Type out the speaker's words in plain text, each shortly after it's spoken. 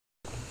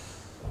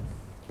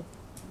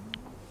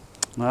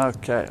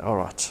Okay, all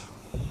right.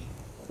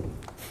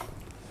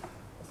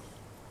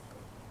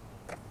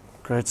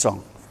 Great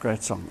song,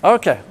 great song.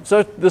 Okay,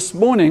 so this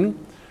morning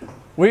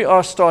we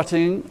are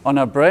starting on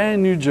a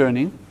brand new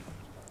journey.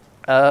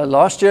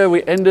 Last year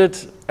we ended,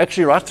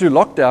 actually right through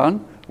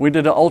lockdown, we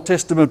did an Old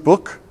Testament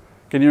book.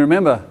 Can you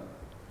remember?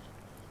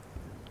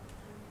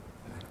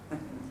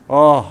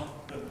 Oh.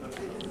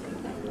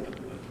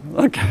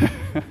 Okay.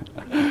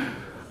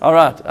 All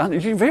right.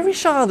 You're very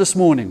shy this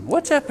morning.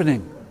 What's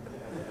happening?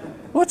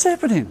 What's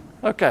happening?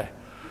 Okay.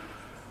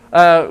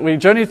 We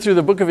journeyed through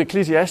the book of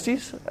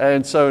Ecclesiastes,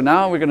 and so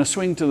now we're going to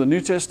swing to the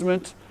New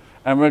Testament,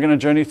 and we're going to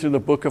journey through the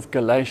book of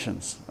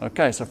Galatians.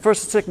 Okay, so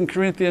 1st and 2nd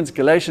Corinthians,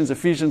 Galatians,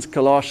 Ephesians,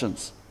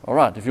 Colossians. All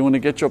right, if you want to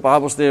get your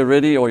Bibles there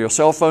ready, or your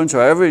cell phones,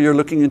 however you're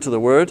looking into the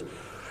Word.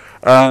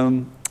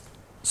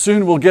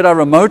 Soon we'll get our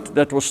remote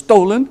that was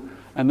stolen,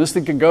 and this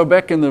thing can go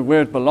back in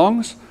where it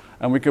belongs,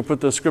 and we can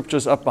put the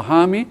scriptures up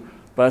behind me.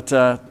 But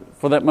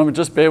for that moment,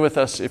 just bear with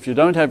us. If you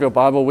don't have your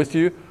Bible with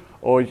you,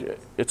 or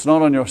it's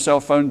not on your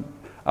cell phone,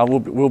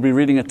 we'll be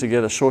reading it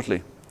together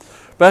shortly.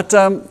 But,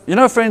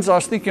 friends, I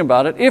was thinking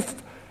about it.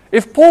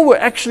 If Paul were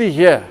actually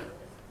here,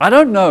 I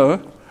don't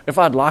know if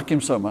I'd like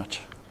him so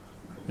much,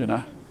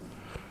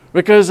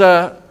 Because,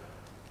 I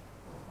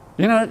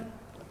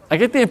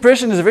get the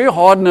impression he's a very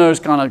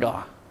hard-nosed kind of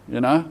guy,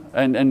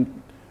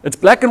 and it's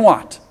black and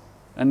white.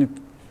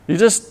 And he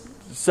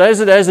just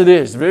says it as it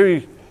is,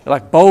 very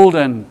bold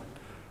and,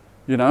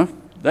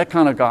 that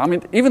kind of guy. I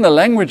mean, even the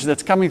language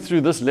that's coming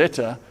through this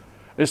letter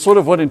is sort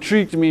of what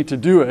intrigued me to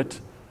do it,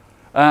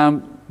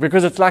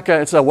 because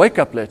it's a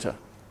wake-up letter.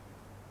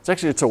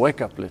 It's a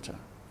wake-up letter.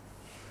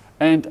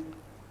 And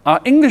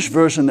our English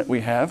version that we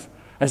have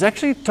has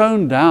actually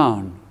toned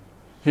down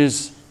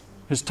his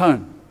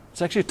tone.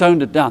 It's actually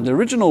toned it down. The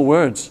original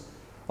words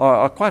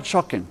are quite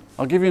shocking.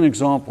 I'll give you an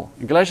example.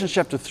 In Galatians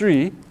chapter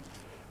 3,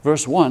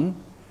 verse 1,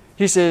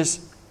 he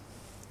says,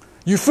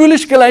 "You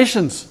foolish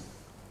Galatians."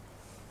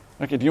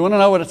 Okay, do you want to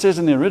know what it says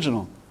in the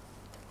original?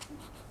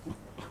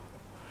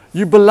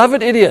 "You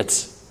beloved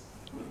idiots."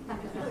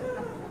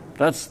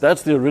 That's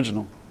the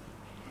original.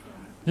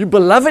 "You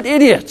beloved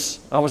idiots."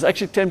 I was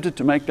actually tempted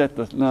to make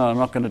that, no, I'm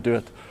not going to do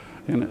it.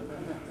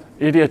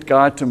 Idiot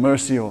guide to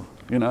mercy, or,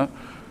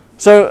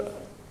 So,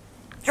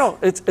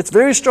 it's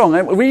very strong.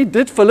 And we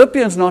did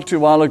Philippians not too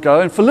while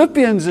ago, and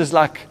Philippians is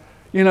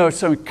it's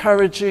so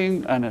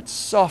encouraging, and it's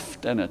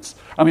soft, and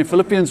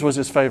Philippians was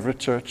his favorite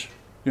church,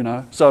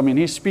 So,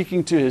 he's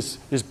speaking to his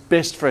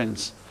best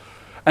friends.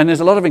 And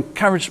there's a lot of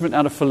encouragement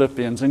out of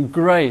Philippians, and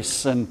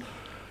grace, and,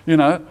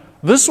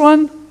 This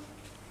one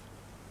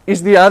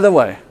is the other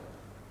way.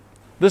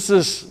 This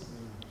is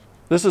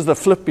the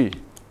flippy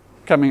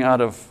coming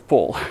out of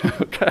Paul,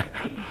 okay?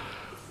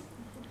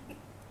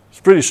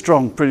 It's pretty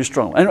strong.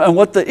 And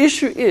what the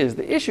issue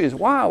is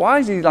why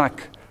is he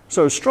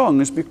so strong,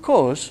 is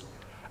because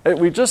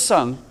we just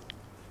sung,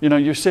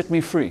 you set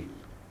me free,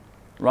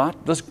 right?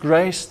 This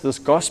grace, this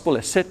gospel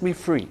has set me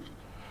free.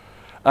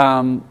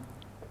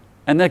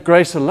 And that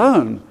grace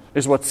alone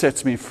is what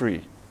sets me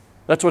free.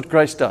 That's what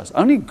grace does.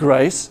 Only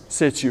grace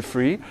sets you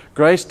free.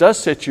 Grace does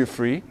set you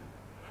free.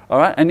 All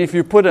right? And if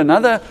you put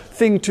another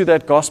thing to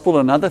that gospel,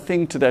 another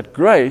thing to that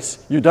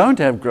grace, you don't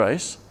have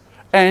grace,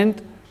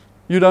 and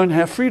you don't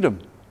have freedom.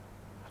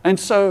 And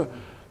so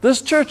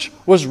this church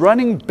was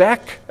running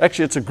back.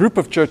 Actually, it's a group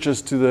of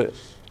churches to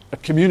a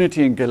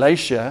community in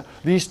Galatia.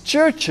 These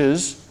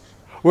churches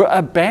were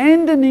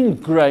abandoning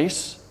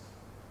grace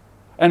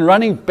and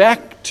running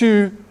back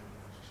to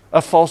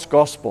a false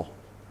gospel,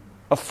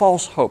 a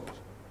false hope.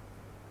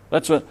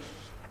 That's what.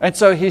 And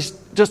so he's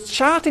just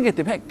shouting at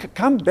them, "Hey,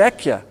 come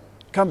back here.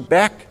 Come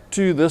back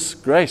to this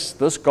grace,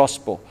 this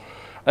gospel."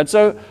 And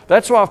so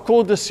that's why I've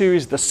called this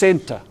series The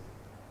Center.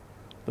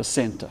 The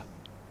Center.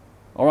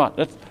 All right,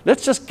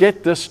 let's just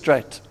get this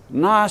straight,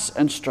 nice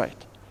and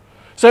straight.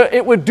 So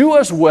it would do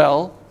us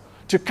well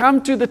to come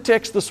to the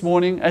text this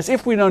morning as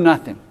if we know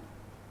nothing,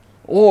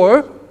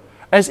 or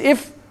as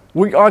if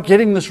we are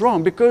getting this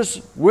wrong,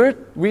 because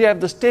we have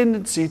this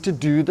tendency to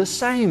do the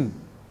same.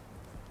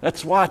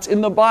 That's why it's in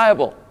the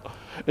Bible.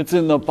 It's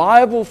in the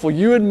Bible for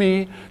you and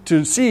me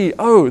to see,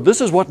 this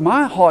is what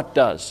my heart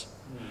does.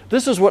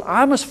 This is what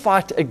I must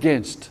fight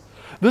against.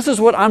 This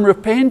is what I'm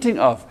repenting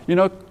of,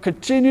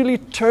 continually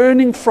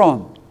turning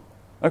from.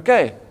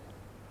 Okay,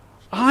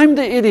 I'm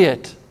the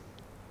idiot.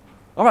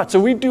 All right, so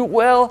we do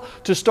well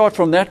to start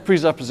from that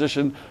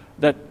presupposition,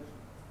 that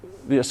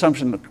the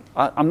assumption,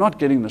 I'm not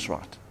getting this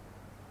right.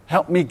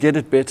 Help me get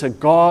it better.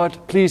 God,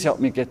 please help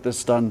me get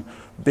this done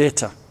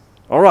better.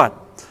 All right.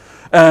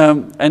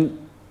 And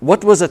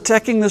what was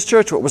attacking this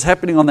church? What was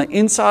happening on the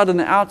inside and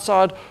the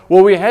outside?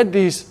 Well, we had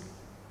these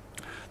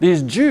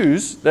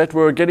Jews that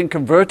were getting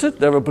converted.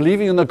 They were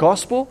believing in the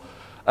gospel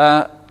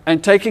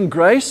and taking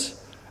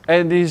grace.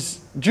 And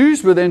these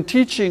Jews were then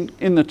teaching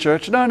in the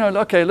church, no,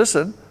 okay,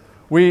 listen.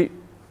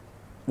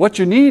 What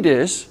you need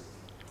is,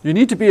 you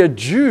need to be a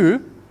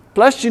Jew,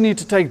 plus you need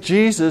to take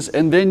Jesus,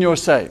 and then you're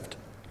saved.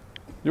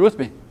 You with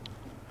me?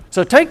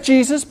 So take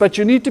Jesus, but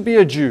you need to be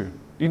a Jew.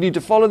 You need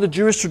to follow the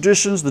Jewish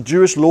traditions, the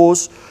Jewish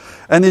laws.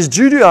 And these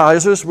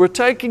Judaizers were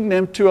taking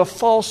them to a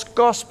false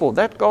gospel.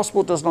 That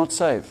gospel does not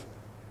save.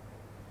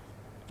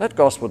 That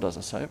gospel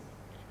doesn't save.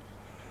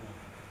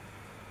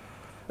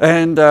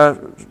 And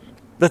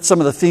that's some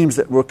of the themes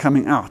that were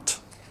coming out.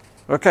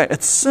 Okay,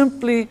 it's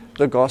simply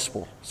the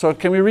gospel. So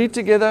can we read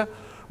together?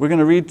 We're going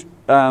to read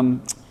the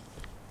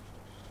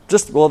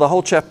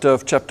whole chapter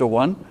of chapter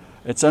 1.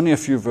 It's only a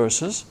few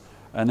verses,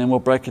 and then we'll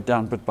break it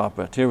down bit by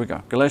bit. Here we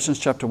go. Galatians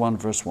chapter 1,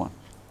 verse 1.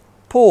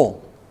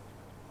 Paul,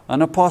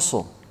 an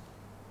apostle,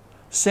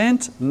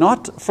 sent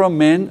not from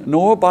men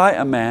nor by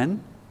a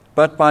man,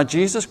 but by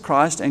Jesus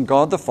Christ and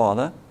God the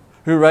Father,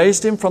 who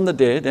raised him from the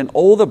dead, and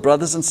all the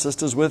brothers and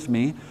sisters with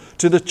me,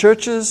 to the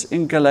churches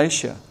in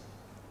Galatia.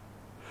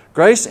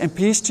 Grace and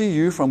peace to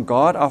you from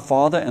God our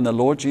Father and the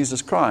Lord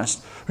Jesus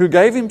Christ, who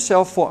gave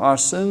himself for our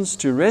sins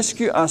to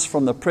rescue us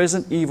from the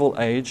present evil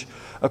age,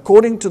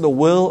 according to the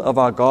will of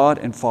our God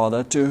and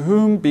Father, to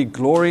whom be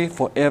glory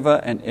forever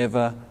and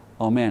ever.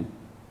 Amen.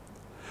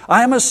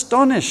 I am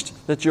astonished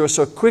that you are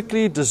so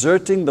quickly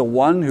deserting the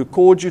one who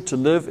called you to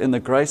live in the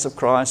grace of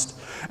Christ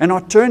and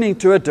are turning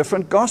to a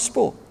different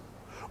gospel,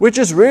 which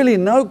is really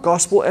no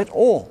gospel at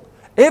all.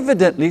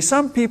 Evidently,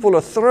 some people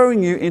are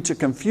throwing you into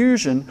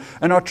confusion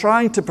and are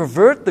trying to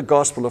pervert the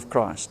gospel of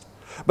Christ.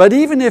 But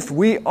even if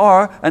we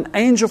or an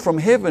angel from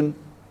heaven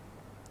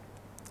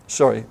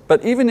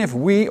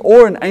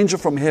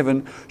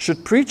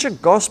should preach a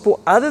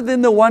gospel other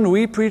than the one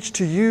we preach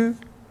to you,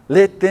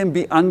 let them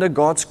be under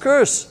God's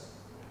curse.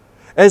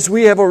 As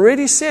we have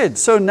already said,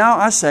 so now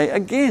I say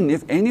again,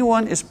 if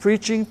anyone is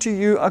preaching to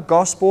you a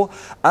gospel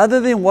other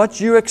than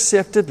what you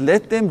accepted,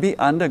 let them be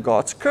under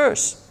God's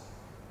curse.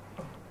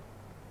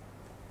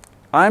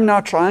 Am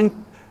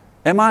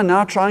I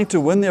now trying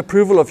to win the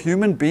approval of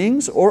human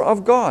beings or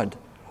of God?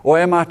 Or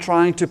am I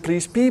trying to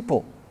please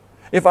people?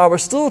 If I were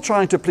still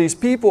trying to please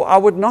people, I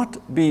would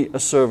not be a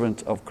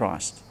servant of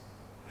Christ.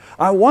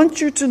 I want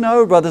you to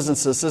know, brothers and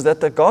sisters,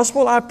 that the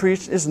gospel I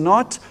preached is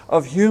not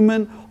of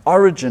human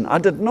origin. I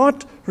did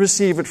not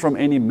receive it from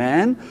any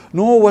man,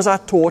 nor was I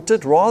taught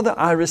it. Rather,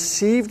 I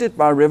received it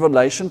by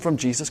revelation from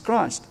Jesus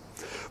Christ.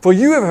 For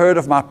you have heard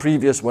of my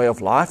previous way of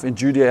life in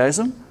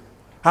Judaism,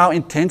 how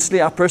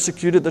intensely I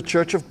persecuted the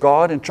church of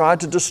God and tried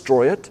to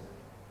destroy it.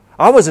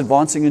 I was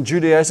advancing in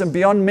Judaism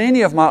beyond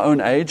many of my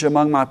own age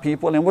among my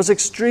people and was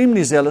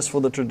extremely zealous for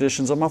the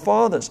traditions of my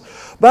fathers.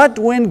 But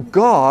when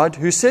God,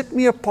 who set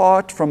me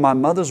apart from my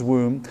mother's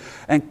womb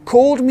and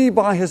called me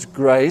by His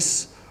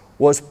grace,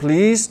 was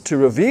pleased to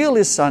reveal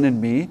His Son in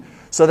me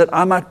so that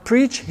I might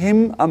preach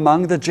Him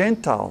among the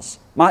Gentiles,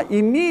 my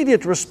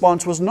immediate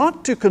response was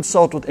not to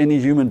consult with any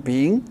human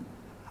being.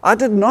 I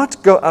did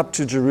not go up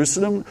to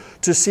Jerusalem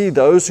to see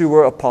those who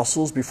were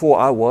apostles before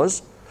I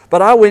was,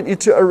 but I went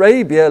into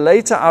Arabia.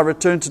 Later I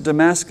returned to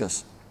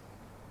Damascus.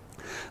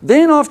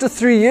 Then after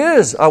 3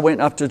 years I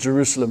went up to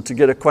Jerusalem to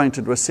get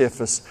acquainted with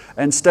Cephas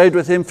and stayed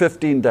with him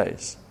 15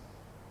 days.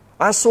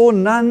 I saw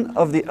none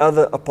of the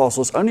other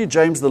apostles, only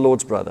James the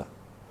Lord's brother.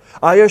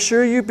 I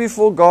assure you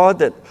before God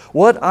that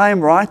what I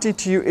am writing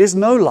to you is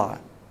no lie.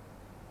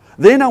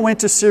 Then I went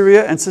to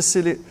Syria and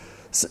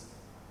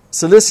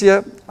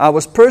Cilicia. I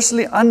was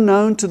personally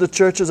unknown to the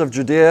churches of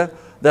Judea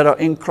that are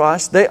in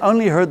Christ. They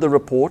only heard the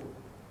report.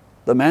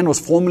 The man who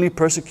formerly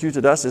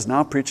persecuted us is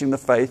now preaching the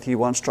faith he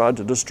once tried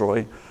to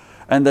destroy,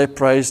 and they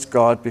praised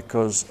God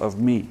because of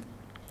me.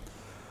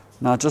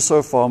 Now, just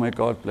so far, may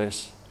God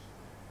bless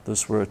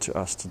this word to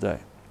us today.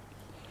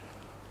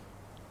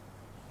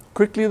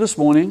 Quickly this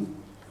morning,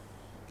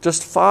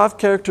 just 5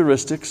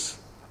 characteristics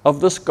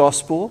of this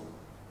gospel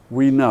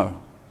we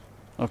know.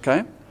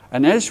 Okay?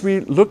 And as we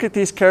look at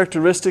these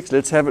characteristics,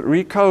 let's have it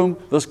recomb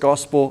this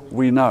gospel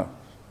we know.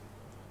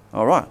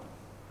 All right.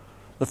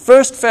 The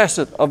first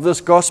facet of this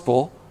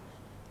gospel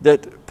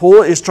that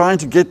Paul is trying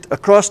to get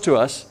across to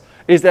us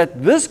is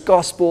that this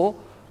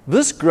gospel,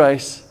 this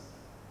grace,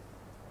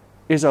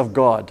 is of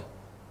God.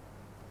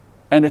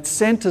 And it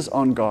centers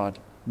on God,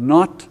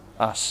 not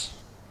us.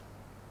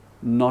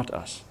 Not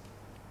us.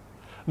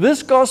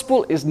 This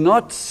gospel is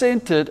not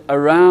centered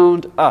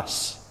around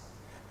us.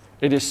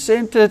 It is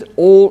centered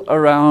all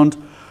around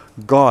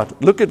God.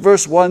 Look at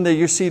verse 1 there.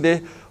 You see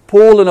there,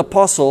 Paul, an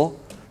apostle,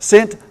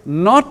 sent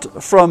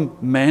not from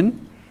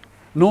men,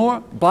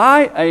 nor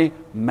by a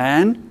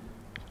man,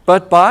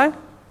 but by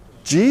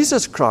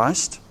Jesus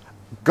Christ,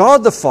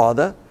 God the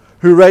Father,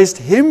 who raised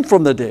him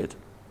from the dead.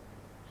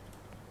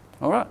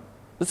 All right.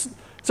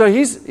 So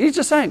he's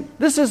just saying,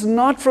 this is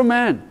not from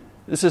man.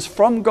 This is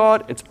from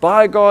God, it's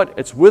by God,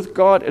 it's with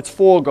God, it's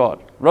for God.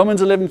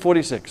 Romans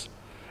 11:46.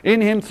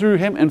 In Him, through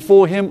Him, and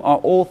for Him are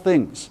all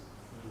things.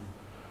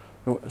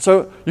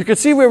 So you can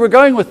see where we're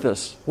going with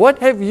this. What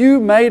have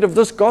you made of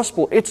this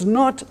gospel? It's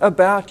not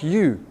about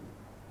you.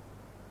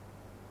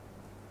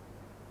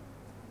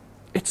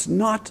 It's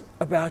not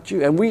about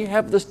you. And we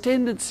have this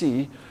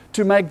tendency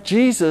to make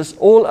Jesus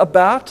all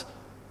about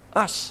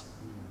us.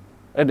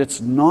 And it's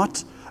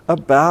not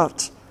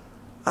about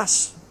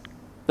us.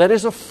 That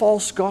is a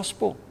false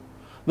gospel.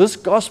 This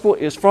gospel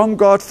is from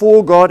God,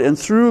 for God, and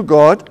through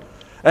God.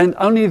 And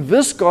only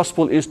this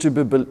gospel is to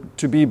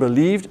be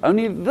believed.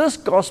 Only this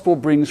gospel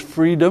brings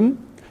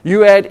freedom.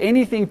 You add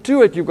anything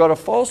to it, you've got a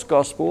false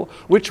gospel,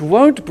 which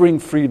won't bring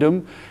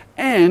freedom.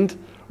 And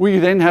we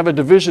then have a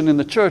division in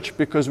the church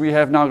because we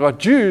have now got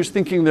Jews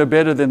thinking they're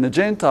better than the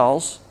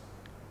Gentiles.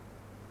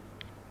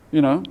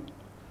 You know,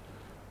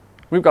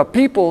 we've got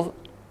people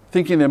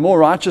thinking they're more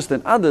righteous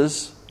than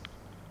others.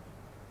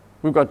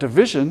 We've got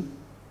division.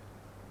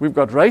 We've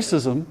got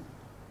racism.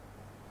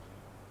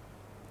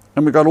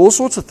 And we've got all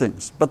sorts of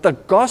things. But the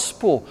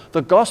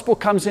gospel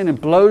comes in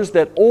and blows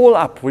that all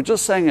up. We're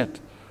just saying it.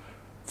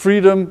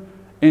 Freedom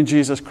in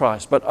Jesus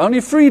Christ. But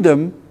only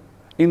freedom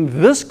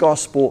in this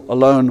gospel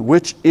alone,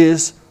 which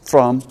is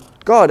from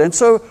God. And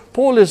so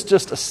Paul is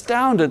just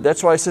astounded.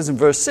 That's why he says in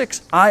verse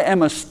 6, I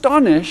am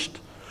astonished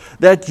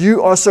that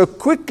you are so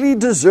quickly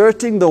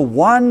deserting the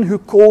one who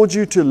called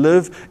you to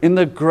live in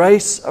the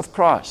grace of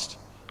Christ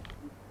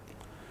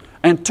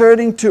and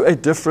turning to a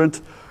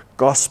different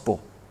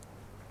gospel.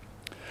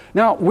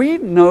 Now, we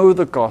know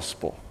the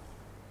gospel.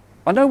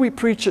 I know we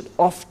preach it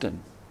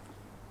often.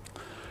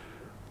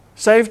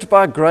 Saved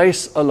by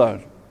grace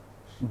alone.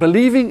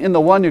 Believing in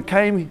the one who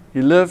came,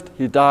 he lived,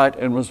 he died,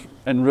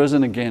 and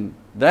risen again.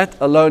 That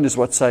alone is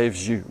what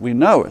saves you. We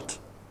know it.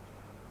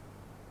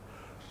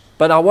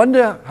 But I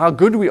wonder how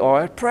good we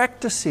are at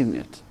practicing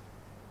it.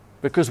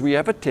 Because we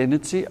have a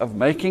tendency of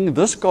making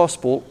this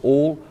gospel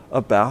all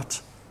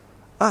about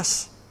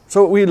us.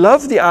 So we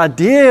love the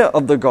idea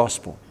of the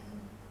gospel.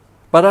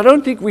 But I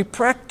don't think we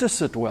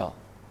practice it well.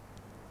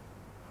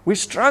 We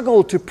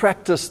struggle to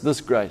practice this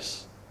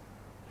grace.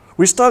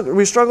 We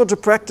struggle to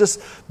practice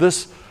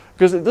this,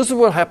 because this is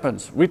what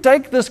happens. We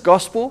take this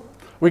gospel,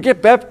 we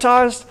get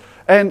baptized,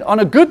 and on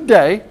a good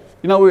day,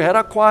 we had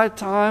our quiet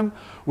time,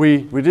 we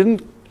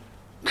didn't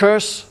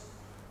curse,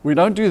 we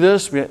don't do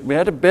this, we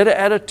had a better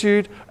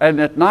attitude, and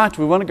at night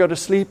we want to go to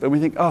sleep, and we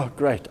think, oh,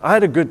 great, I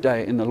had a good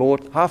day in the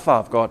Lord. High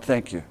five, God,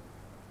 thank you.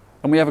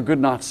 And we have a good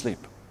night's sleep.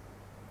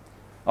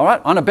 All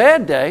right, on a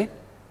bad day,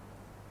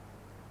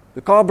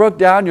 the car broke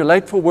down, you're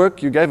late for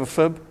work, you gave a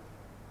fib.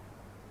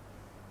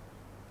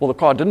 Well, the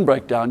car didn't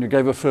break down, you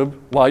gave a fib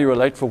while you were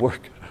late for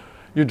work.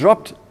 You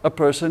dropped a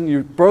person,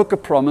 you broke a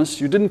promise,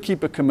 you didn't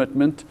keep a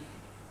commitment,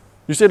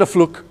 you said a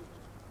fluke,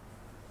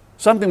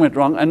 something went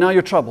wrong, and now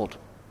you're troubled.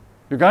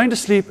 You're going to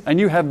sleep, and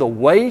you have the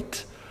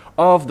weight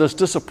of this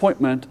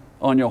disappointment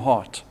on your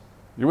heart.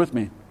 You're with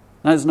me?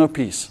 Now there's no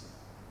peace.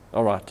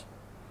 All right.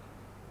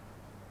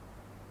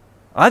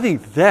 I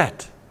think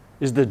that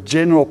is the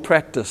general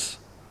practice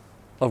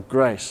of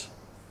grace.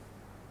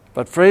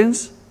 But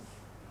friends,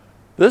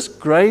 this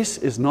grace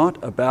is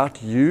not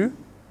about you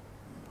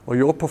or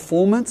your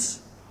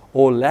performance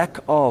or lack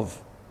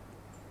of.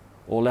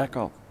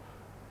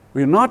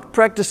 We're not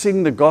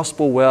practicing the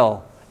gospel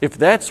well if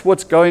that's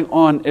what's going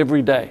on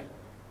every day.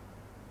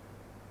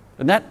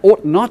 And that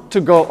ought not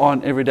to go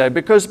on every day,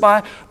 because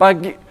by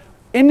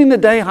ending the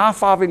day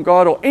high-fiving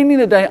God or ending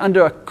the day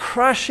under a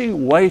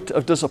crushing weight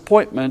of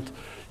disappointment,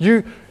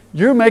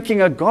 you're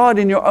making a God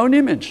in your own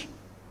image.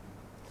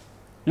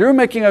 You're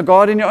making a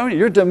God in your own.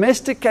 You're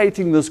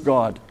domesticating this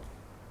God.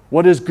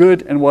 What is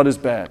good and what is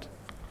bad.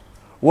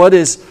 What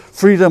is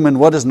freedom and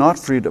what is not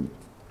freedom.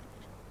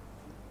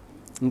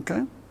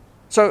 Okay?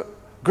 So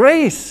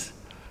grace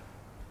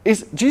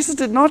is, Jesus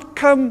did not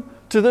come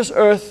to this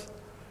earth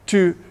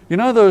to,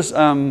 those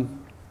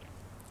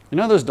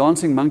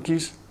dancing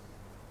monkeys?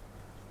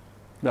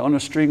 They're on a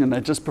string and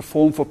they just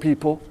perform for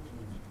people.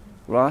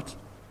 Right?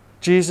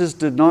 Jesus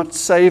did not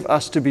save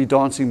us to be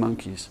dancing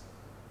monkeys.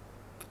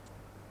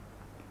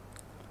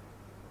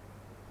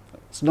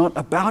 It's not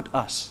about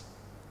us.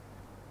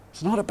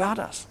 It's not about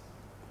us.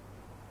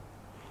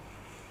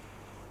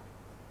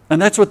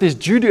 And that's what these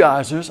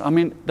Judaizers,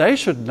 they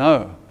should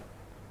know.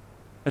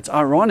 It's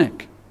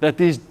ironic that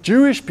these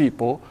Jewish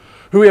people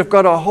who have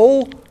got a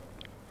whole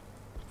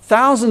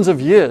thousands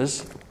of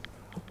years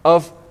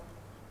of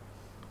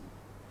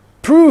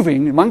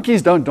proving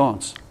monkeys don't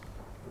dance.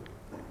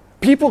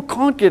 People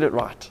can't get it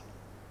right.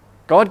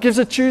 God gives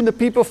a tune, the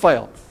people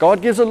fail.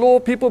 God gives a law,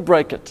 people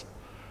break it.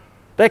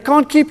 They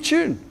can't keep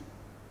tune.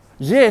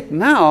 Yet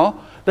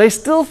now, they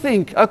still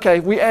think, okay,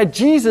 we add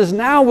Jesus,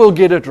 now we'll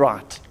get it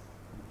right.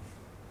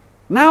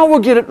 Now we'll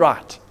get it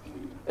right.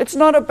 It's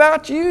not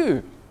about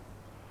you.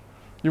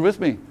 You with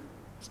me?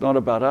 It's not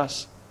about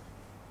us.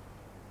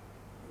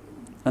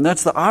 And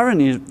that's the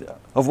irony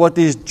of what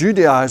these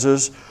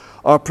Judaizers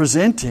are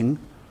presenting.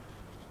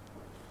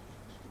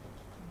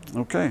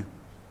 Okay.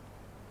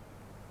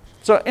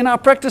 So in our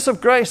practice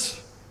of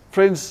grace,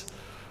 friends,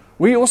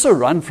 we also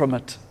run from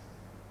it.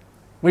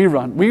 We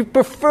run. We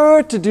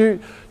prefer to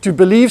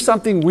believe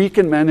something we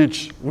can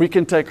manage, we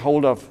can take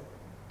hold of,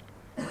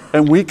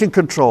 and we can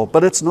control.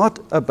 But it's not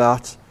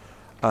about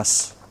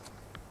us.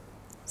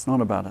 It's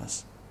not about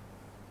us.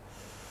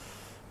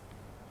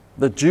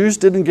 The Jews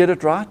didn't get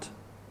it right.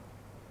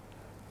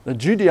 The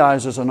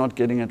Judaizers are not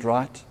getting it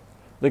right.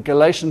 The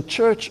Galatian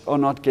church are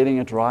not getting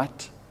it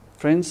right,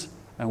 friends.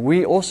 And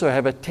we also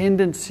have a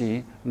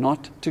tendency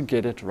not to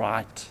get it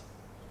right.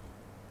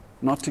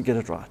 Not to get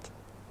it right.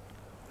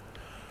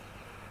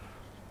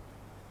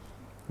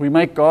 We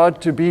make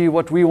God to be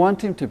what we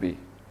want Him to be.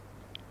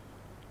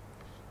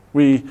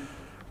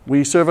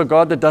 We serve a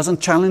God that doesn't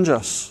challenge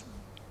us,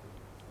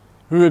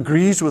 who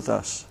agrees with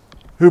us,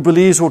 who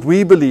believes what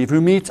we believe,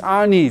 who meets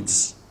our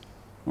needs.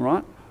 All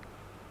right?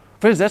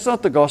 Friends, that's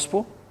not the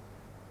gospel.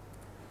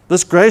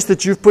 This grace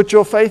that you've put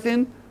your faith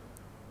in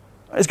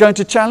is going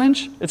to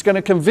challenge, it's going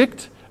to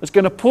convict, it's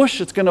going to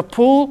push, it's going to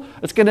pull,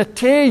 it's going to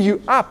tear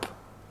you up.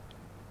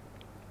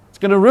 It's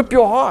going to rip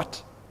your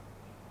heart.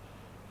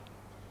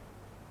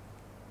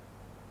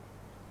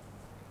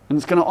 And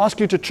it's going to ask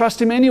you to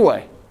trust Him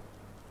anyway,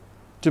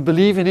 to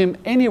believe in Him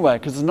anyway,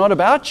 because it's not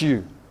about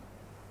you.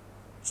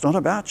 It's not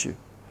about you.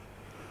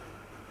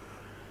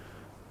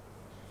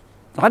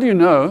 How do you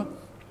know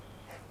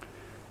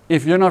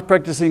if you're not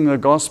practicing the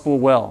gospel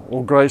well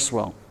or grace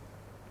well?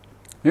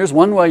 Here's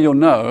one way you'll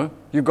know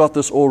you got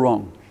this all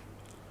wrong.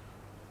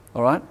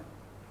 All right?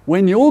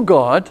 When your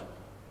God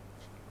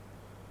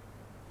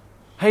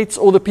hates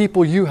all the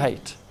people you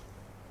hate.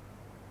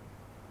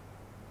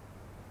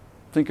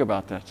 Think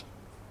about that.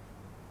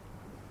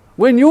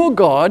 When your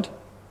God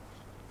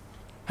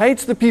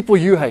hates the people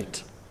you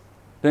hate,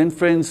 then,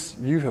 friends,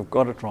 you have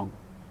got it wrong.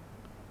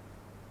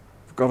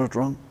 You've got it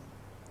wrong.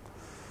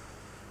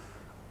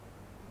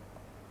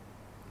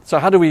 So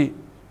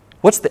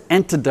what's the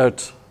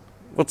antidote?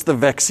 What's the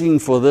vaccine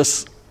for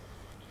this?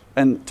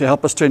 And to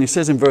help us turn, he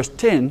says in verse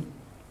 10,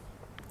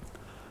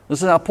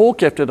 this is how Paul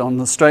kept it on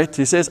the straight.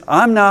 He says,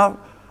 I'm now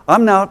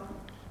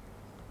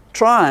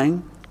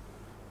trying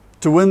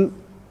to win.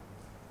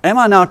 Am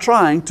I now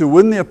trying to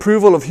win the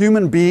approval of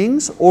human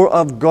beings or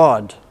of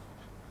God?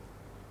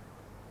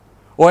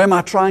 Or am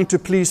I trying to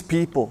please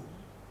people?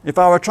 If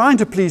I were trying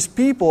to please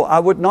people, I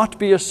would not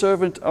be a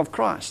servant of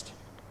Christ.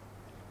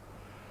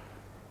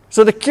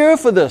 So the cure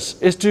for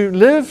this is to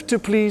live to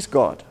please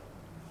God.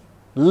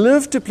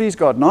 Live to please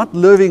God, not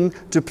living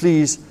to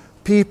please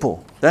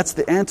people. That's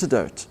the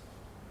antidote.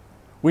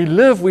 We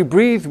live, we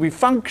breathe, we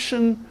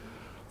function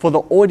for the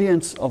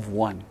audience of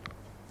one.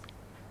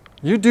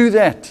 You do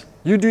that.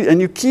 You do, and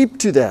you keep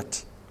to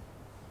that.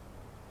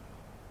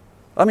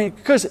 I mean,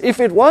 because if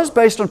it was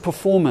based on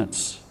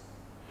performance,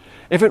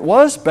 if it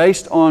was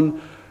based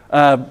on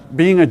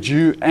being a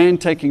Jew and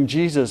taking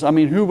Jesus, I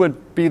mean, who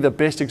would be the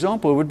best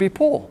example? It would be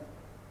Paul.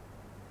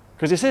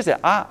 Because he says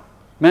that,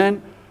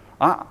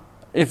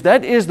 if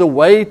that is the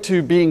way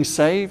to being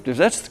saved, if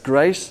that's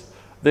grace,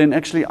 then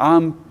actually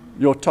I'm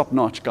your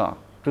top-notch guy.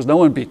 Because no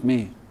one beat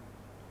me.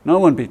 No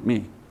one beat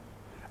me.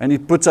 And he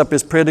puts up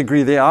his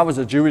pedigree there. I was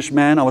a Jewish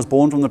man. I was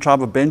born from the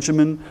tribe of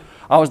Benjamin.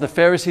 I was the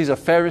Pharisees of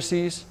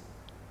Pharisees.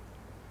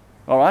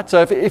 All right?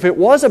 So if it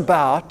was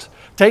about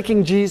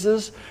taking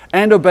Jesus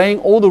and obeying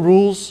all the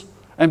rules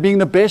and being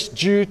the best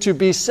Jew to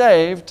be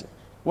saved,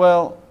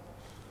 well,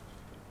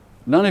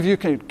 none of you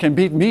can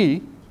beat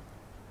me.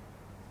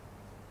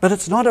 But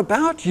it's not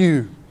about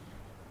you.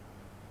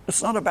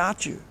 It's not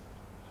about you.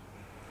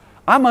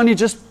 I'm only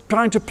just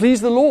trying to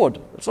please the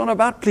Lord. It's not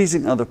about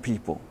pleasing other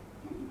people.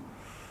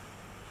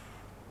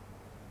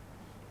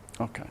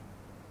 Okay.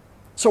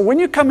 So when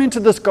you come into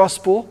this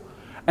gospel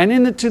and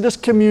into this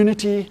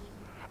community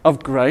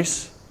of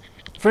grace,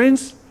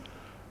 friends,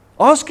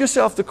 ask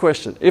yourself the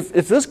question, if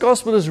this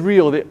gospel is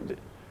real,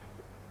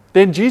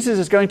 then Jesus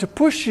is going to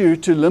push you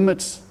to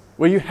limits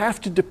where you have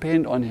to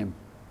depend on Him.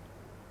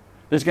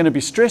 There's going to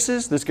be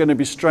stresses, there's going to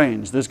be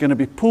strains, there's going to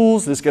be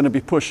pulls, there's going to be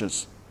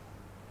pushes.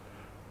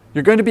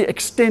 You're going to be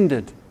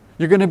extended.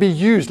 You're going to be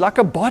used like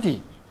a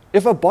body.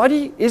 If a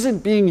body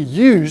isn't being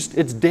used,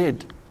 it's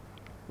dead.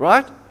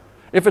 Right?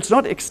 If it's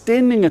not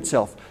extending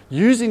itself,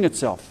 using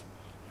itself,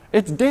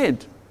 it's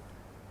dead.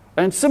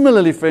 And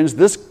similarly, friends,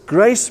 this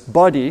grace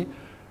body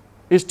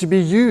is to be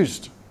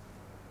used.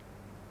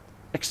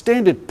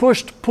 Extended,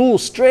 pushed,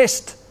 pulled,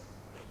 stressed,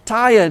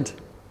 tired,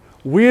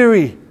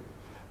 weary,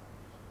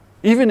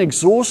 even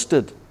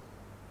exhausted.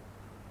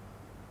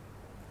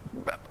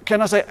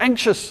 Can I say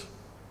anxious?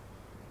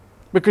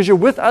 Because you're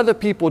with other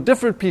people,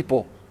 different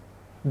people,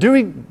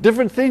 doing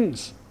different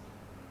things,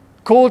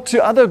 called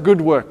to other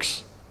good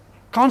works,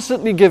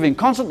 constantly giving,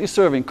 constantly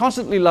serving,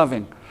 constantly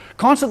loving,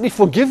 constantly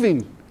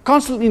forgiving,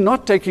 constantly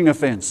not taking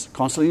offense,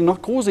 constantly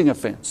not causing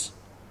offense.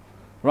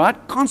 Right?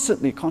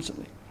 Constantly.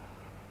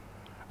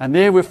 And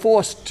there we're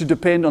forced to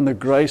depend on the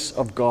grace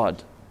of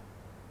God.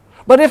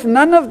 But if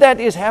none of that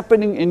is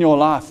happening in your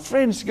life,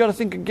 friends, you've got to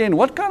think again,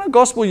 what kind of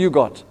gospel you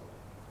got?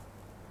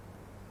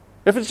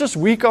 If it's just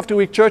week after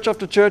week, church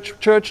after church,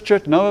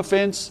 church, no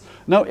offense,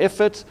 no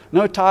effort,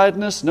 no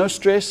tiredness, no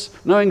stress,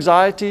 no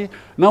anxiety,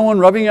 no one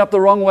rubbing you up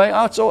the wrong way,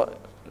 I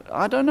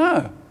don't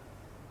know.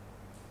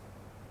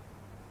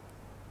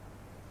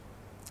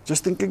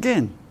 Just think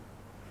again.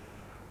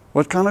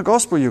 What kind of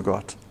gospel you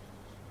got?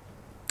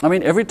 I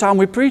mean, every time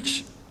we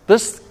preach,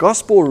 this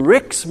gospel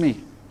wrecks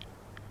me.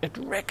 It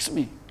wrecks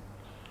me.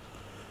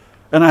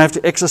 And I have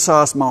to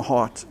exercise my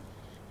heart.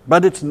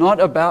 But it's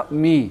not about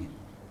me.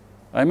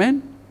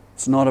 Amen?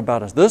 It's not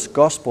about us. This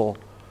gospel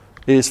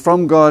is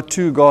from God,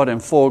 to God,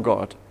 and for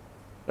God.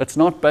 It's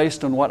not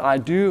based on what I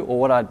do or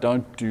what I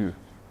don't do.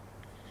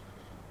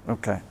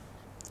 Okay.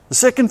 The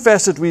second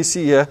facet we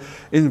see here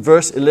in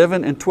verse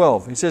 11 and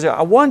 12. He says,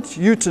 I want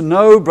you to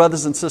know,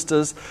 brothers and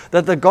sisters,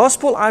 that the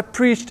gospel I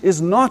preached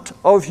is not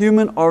of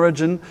human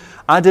origin.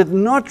 I did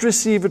not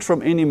receive it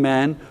from any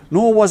man,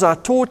 nor was I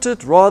taught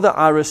it. Rather,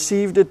 I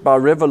received it by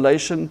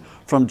revelation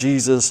from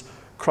Jesus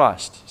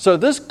Christ. So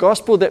this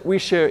gospel that we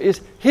share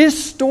is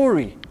His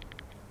story.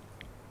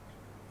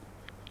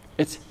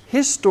 It's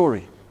His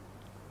story.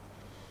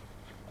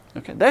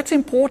 Okay, that's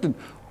important.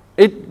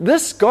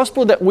 This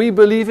gospel that we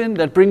believe in,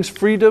 that brings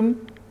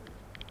freedom,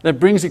 that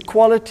brings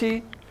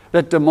equality,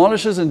 that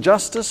demolishes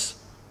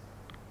injustice,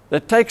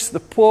 that takes the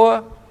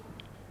poor,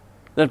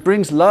 that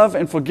brings love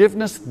and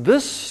forgiveness,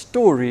 this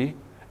story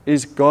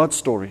is God's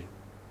story.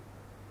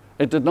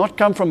 It did not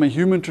come from a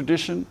human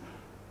tradition.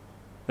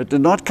 It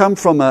did not come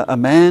from a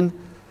man.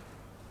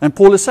 And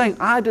Paul is saying,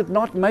 I did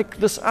not make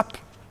this up.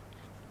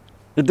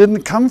 It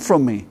didn't come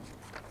from me.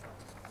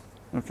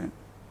 Okay.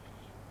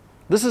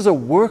 This is a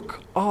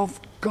work of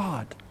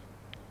God.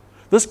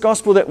 This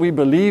gospel that we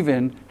believe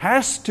in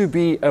has to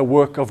be a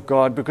work of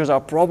God because our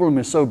problem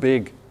is so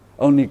big,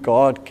 only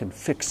God can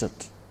fix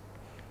it.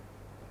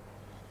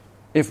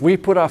 If we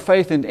put our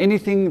faith in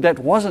anything that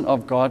wasn't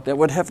of God, that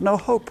would have no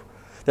hope.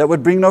 That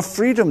would bring no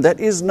freedom. That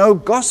is no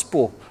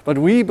gospel. But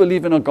we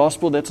believe in a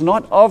gospel that's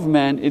not of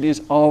man, it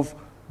is of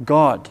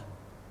God.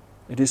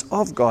 It is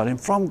of God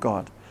and from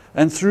God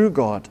and through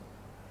God.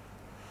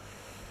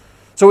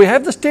 So we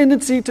have this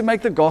tendency to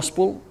make the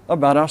gospel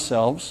about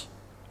ourselves.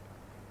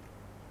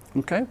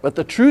 Okay? But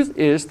the truth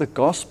is, the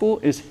gospel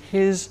is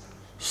His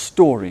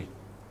story.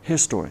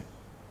 His story.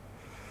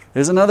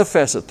 Here's another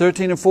facet,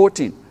 13 and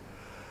 14.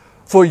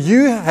 For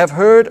you have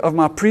heard of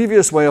my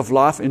previous way of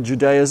life in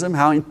Judaism,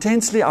 how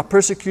intensely I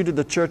persecuted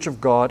the church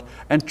of God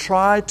and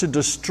tried to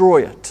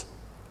destroy it.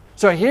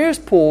 So here's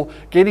Paul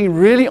getting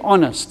really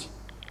honest.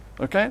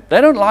 Okay? They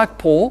don't like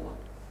Paul.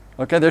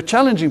 Okay? They're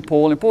challenging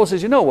Paul. And Paul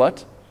says, you know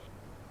what?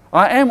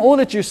 I am all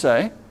that you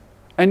say.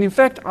 And in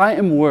fact, I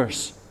am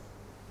worse.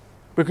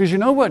 Because you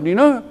know what? You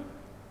know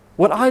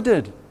what I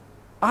did?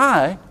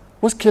 I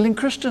was killing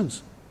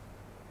Christians.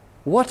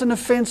 What an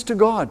offense to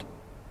God.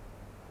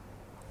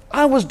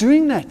 I was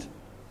doing that.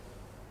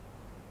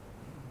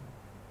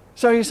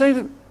 So you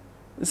say,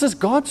 this is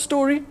God's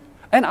story,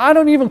 and I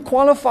don't even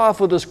qualify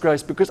for this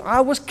grace because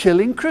I was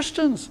killing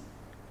Christians.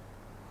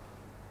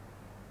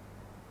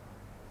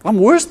 I'm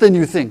worse than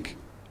you think.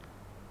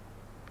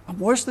 I'm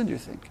worse than you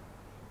think.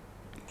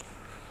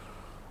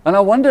 And I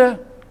wonder,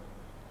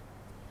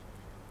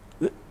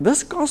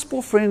 this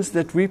gospel, friends,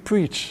 that we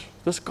preach,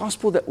 this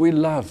gospel that we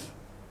love,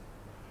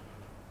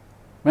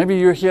 maybe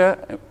you're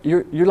here,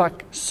 you're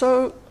like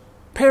so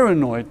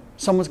paranoid,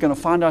 someone's going to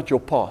find out your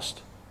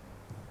past.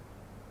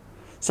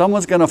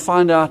 Someone's going to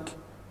find out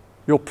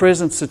your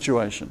present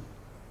situation.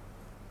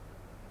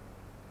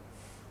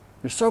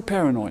 You're so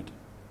paranoid.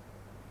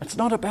 It's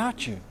not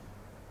about you.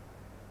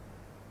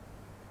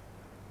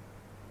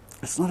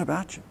 It's not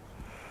about you.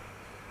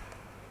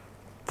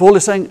 Paul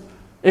is saying,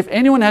 if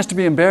anyone has to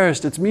be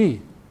embarrassed, it's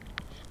me.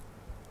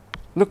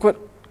 Look what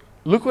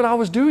I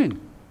was doing.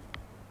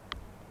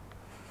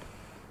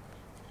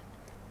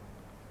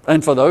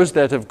 And for those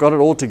that have got it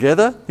all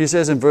together, he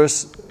says in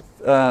verse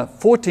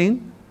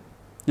 14,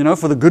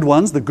 for the good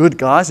ones, the good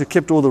guys who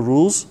kept all the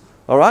rules,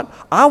 all right?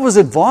 I was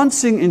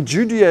advancing in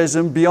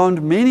Judaism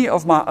beyond many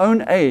of my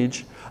own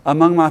age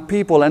among my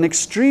people and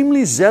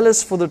extremely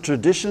zealous for the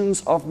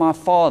traditions of my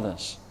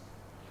fathers.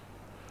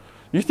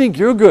 You think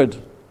you're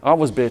good? I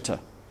was better.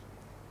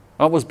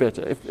 I was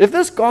better. If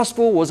this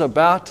gospel was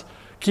about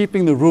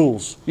keeping the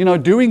rules,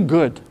 doing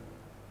good,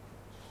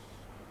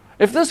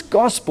 if this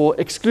gospel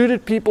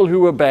excluded people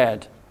who were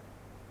bad,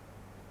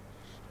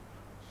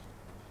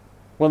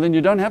 well, then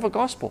you don't have a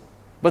gospel.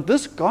 But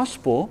this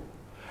gospel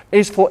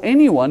is for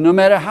anyone, no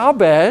matter how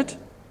bad,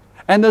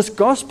 and this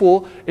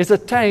gospel is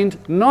attained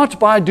not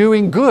by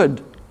doing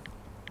good.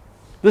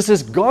 This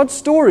is God's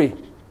story.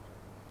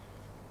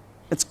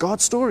 It's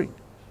God's story.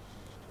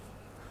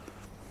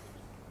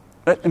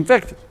 In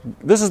fact,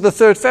 this is the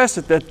third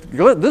facet, that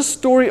this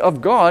story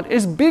of God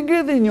is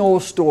bigger than your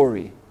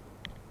story.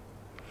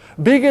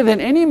 Bigger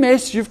than any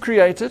mess you've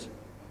created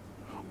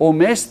or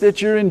mess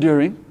that you're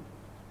enduring,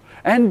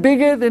 and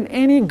bigger than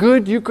any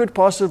good you could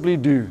possibly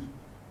do.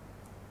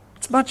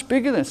 It's much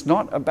bigger than, it's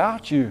not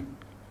about you.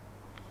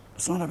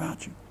 It's not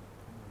about you.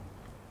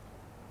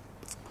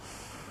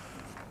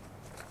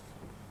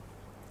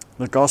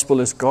 The gospel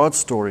is God's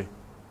story.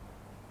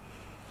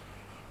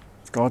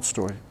 It's God's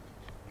story.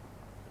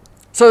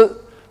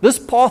 So this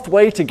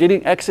pathway to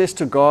getting access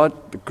to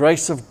God, the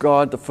grace of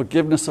God, the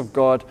forgiveness of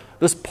God,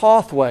 this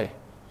pathway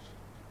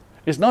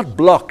is not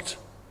blocked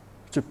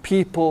to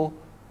people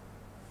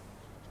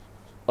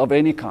of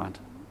any kind.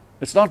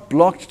 It's not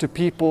blocked to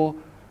people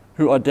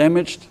who are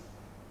damaged,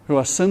 who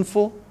are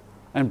sinful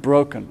and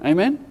broken.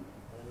 Amen?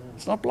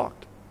 It's not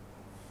blocked.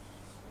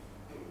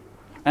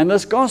 And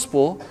this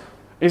gospel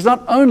is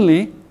not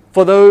only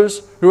for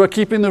those who are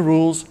keeping the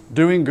rules,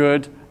 doing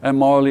good, and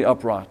morally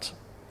upright.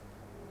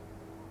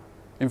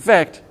 In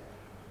fact,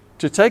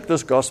 to take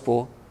this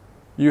gospel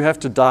you have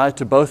to die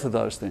to both of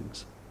those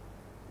things.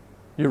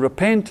 You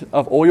repent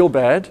of all your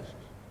bad,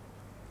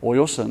 all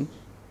your sin,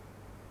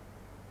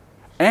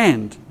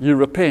 and you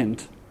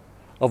repent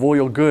of all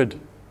your good.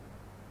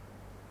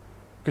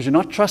 Because you're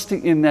not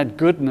trusting in that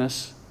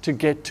goodness to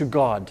get to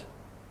God.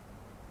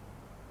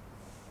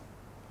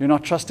 You're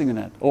not trusting in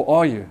that. Or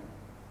are you?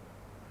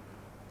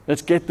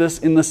 Let's get this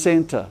in the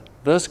center.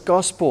 This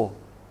gospel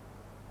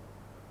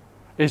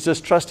is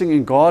just trusting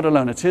in God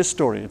alone. It's His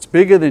story. It's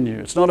bigger than you.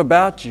 It's not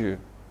about you.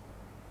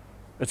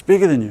 It's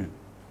bigger than you.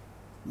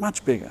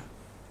 Much bigger.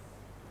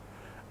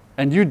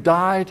 And you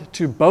died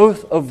to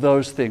both of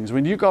those things.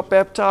 When you got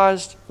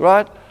baptized,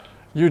 right?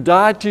 You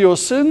died to your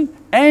sin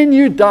and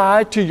you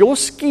died to your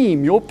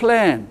scheme, your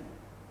plan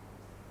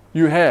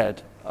you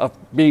had of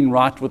being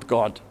right with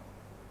God.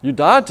 You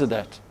died to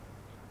that.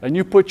 And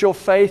you put your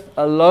faith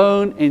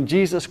alone in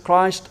Jesus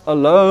Christ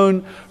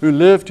alone, who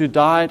lived, who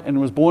died,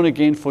 and was born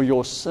again for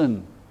your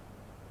sin.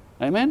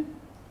 Amen?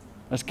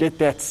 Let's get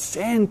that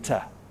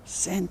center.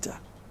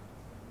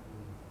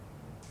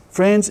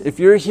 Friends, if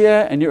you're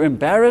here and you're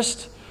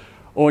embarrassed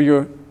or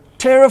you're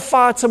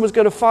terrified someone's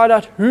going to find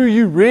out who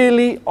you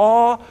really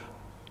are,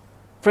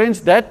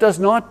 friends, that does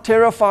not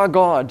terrify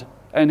God,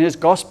 and His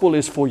gospel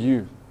is for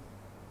you.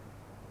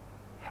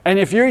 And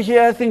if you're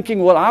here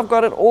thinking, well, I've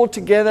got it all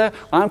together,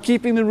 I'm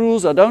keeping the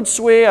rules, I don't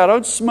swear, I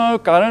don't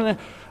smoke, I'm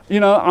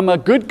a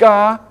good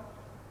guy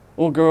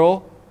or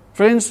girl,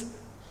 friends,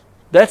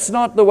 that's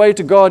not the way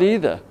to God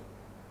either.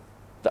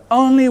 The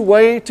only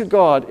way to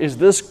God is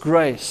this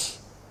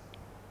grace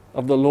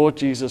of the Lord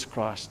Jesus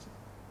Christ.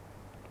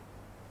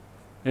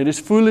 It is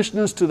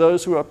foolishness to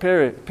those who are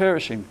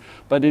perishing,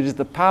 but it is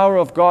the power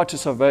of God to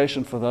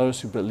salvation for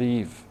those who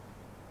believe.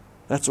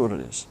 That's what it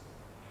is.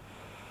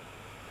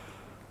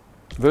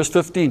 Verse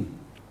 15.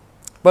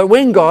 But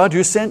when God,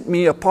 who sent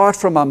me apart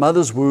from my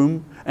mother's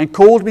womb and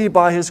called me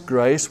by His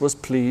grace, was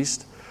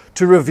pleased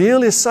to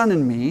reveal His Son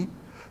in me,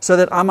 so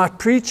that I might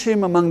preach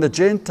Him among the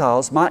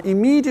Gentiles, my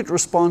immediate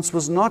response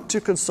was not to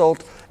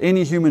consult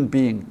any human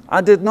being.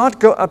 I did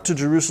not go up to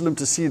Jerusalem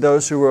to see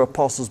those who were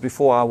apostles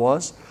before I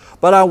was,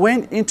 but I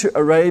went into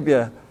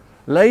Arabia.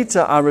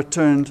 Later I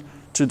returned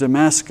to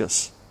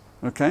Damascus.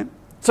 Okay?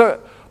 So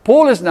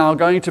Paul is now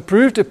going to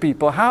prove to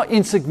people how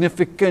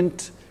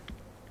insignificant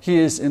he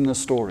is in the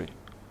story.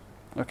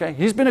 Okay?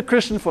 He's been a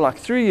Christian for like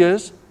 3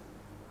 years.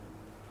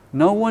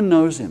 No one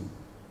knows him.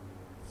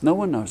 No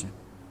one knows him.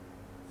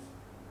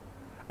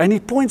 And he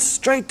points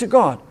straight to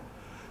God.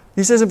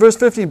 He says in verse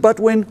 15, but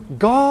when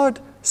God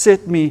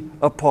set me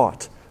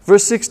apart.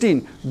 Verse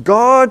 16,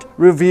 God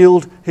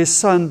revealed His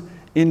Son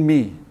in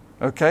me.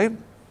 Okay?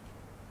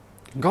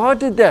 God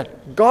did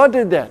that. God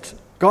did that.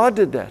 God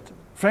did that.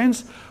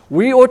 Friends,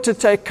 we ought to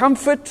take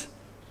comfort.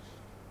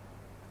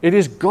 It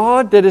is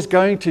God that is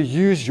going to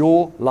use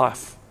your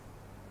life.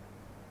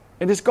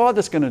 It is God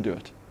that's going to do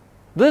it.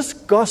 This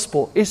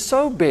gospel is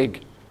so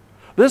big.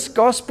 This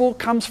gospel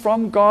comes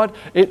from God.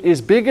 It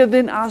is bigger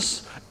than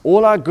us.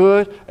 All our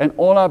good and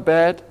all our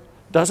bad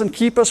doesn't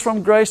keep us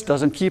from grace,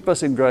 doesn't keep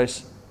us in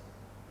grace.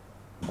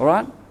 All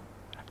right?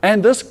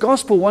 And this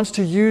gospel wants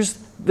to use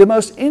the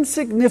most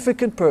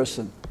insignificant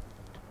person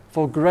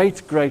for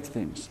great, great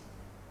things.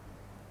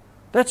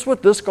 That's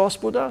what this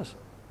gospel does.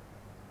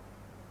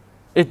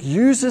 It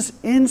uses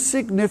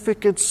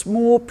insignificant,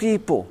 small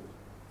people.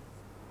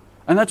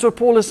 And that's what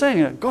Paul is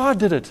saying. God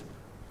did it.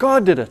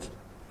 God did it.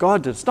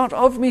 God did it. It's not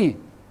of me.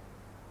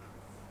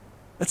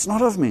 It's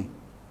not of me.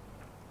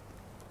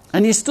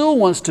 And He still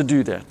wants to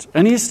do that.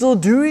 And He's still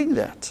doing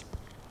that.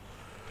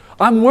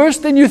 I'm worse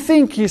than you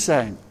think, He's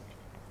saying.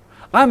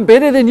 I'm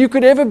better than you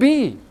could ever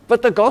be.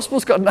 But the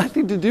gospel's got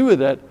nothing to do with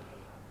that.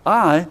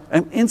 I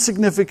am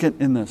insignificant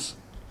in this.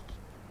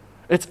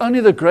 It's only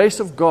the grace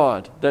of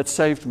God that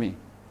saved me.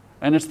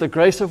 And it's the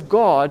grace of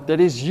God that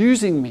is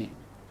using me.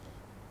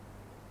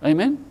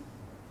 Amen?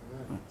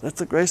 That's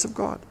the grace of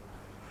God.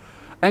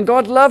 And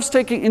God loves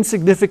taking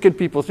insignificant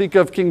people. Think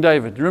of King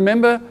David.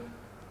 Remember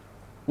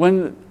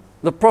when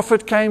the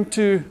prophet came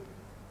to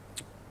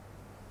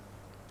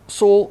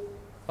Saul,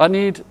 I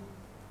need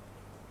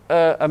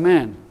a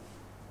man.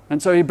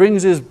 And so he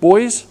brings his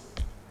boys.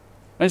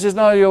 And he says,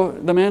 no,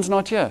 the man's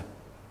not here.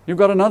 You've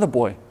got another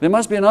boy. There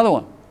must be another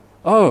one.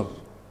 Oh,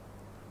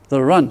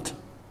 the runt.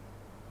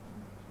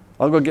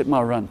 I'll go get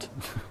my runt.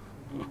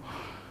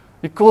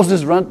 He calls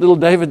his runt, little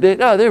David there.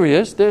 Oh, there he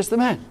is. There's the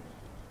man.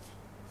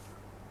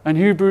 And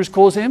Hebrews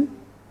calls him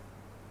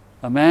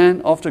a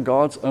man after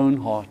God's own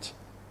heart.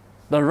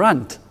 The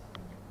runt.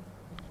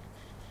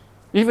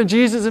 Even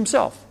Jesus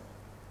Himself.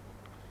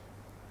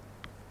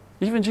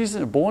 Even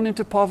Jesus, born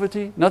into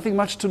poverty, nothing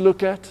much to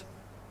look at,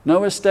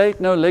 no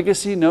estate, no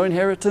legacy, no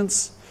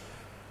inheritance.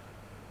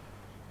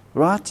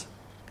 Right?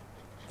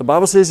 The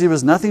Bible says He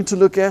was nothing to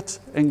look at,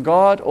 and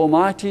God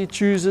Almighty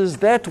chooses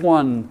that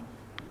one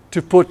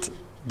to put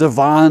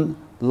divine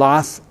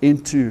life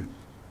into.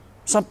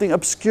 Something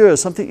obscure,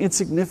 something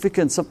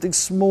insignificant, something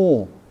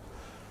small.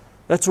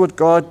 That's what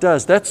God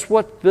does. That's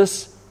what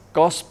this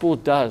gospel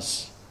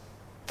does.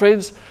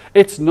 Friends,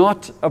 it's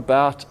not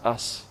about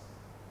us.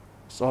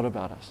 It's not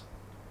about us.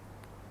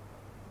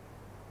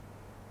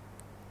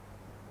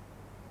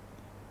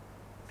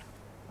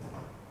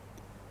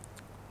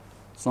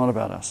 It's not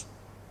about us.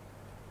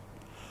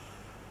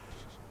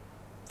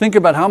 Think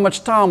about how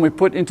much time we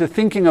put into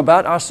thinking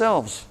about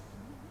ourselves.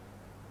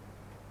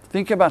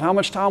 Think about how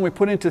much time we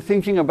put into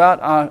thinking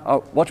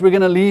about what we're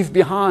going to leave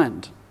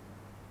behind.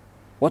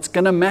 What's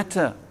going to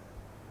matter?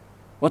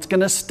 What's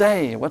going to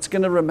stay? What's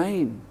going to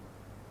remain?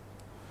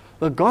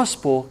 The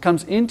gospel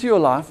comes into your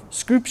life,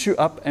 scoops you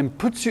up, and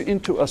puts you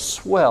into a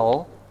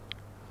swell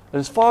that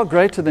is far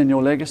greater than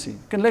your legacy.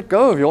 You can let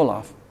go of your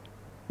life.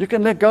 You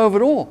can let go of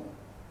it all.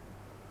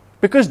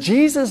 Because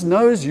Jesus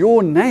knows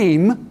your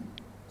name,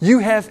 you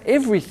have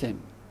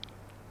everything.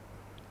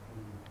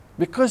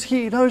 Because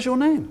He knows your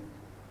name.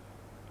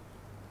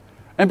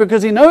 And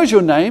because He knows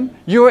your name,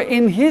 you are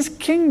in His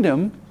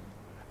kingdom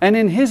and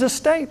in His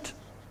estate.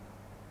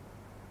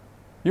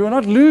 You will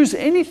not lose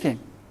anything.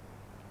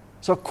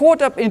 So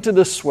caught up into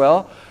this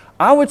swell,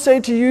 I would say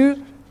to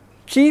you,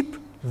 keep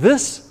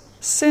this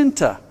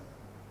center.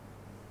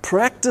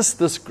 Practice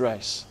this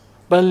grace.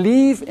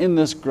 Believe in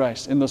this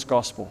grace, in this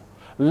gospel.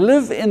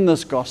 Live in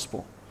this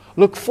gospel.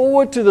 Look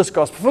forward to this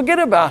gospel. Forget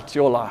about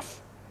your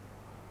life.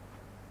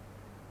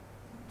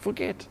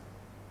 Forget.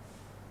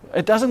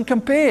 It doesn't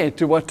compare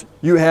to what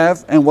you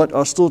have and what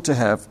are still to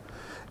have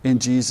in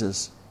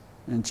Jesus.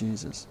 In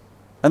Jesus.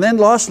 And then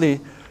lastly,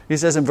 he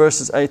says in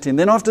verses 18,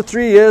 then after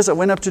 3 years I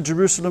went up to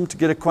Jerusalem to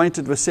get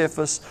acquainted with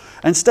Cephas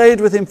and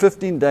stayed with him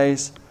 15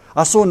 days.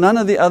 I saw none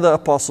of the other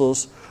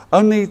apostles,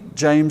 only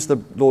James, the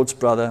Lord's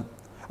brother.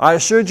 I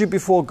assured you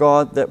before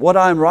God that what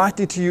I am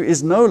writing to you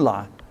is no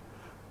lie.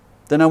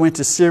 Then I went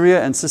to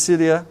Syria and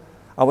Cilicia.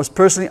 I was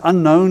personally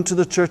unknown to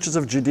the churches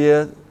of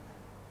Judea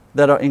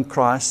that are in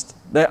Christ.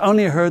 They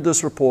only heard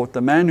this report.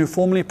 The man who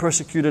formerly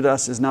persecuted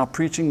us is now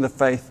preaching the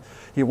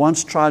faith he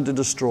once tried to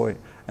destroy,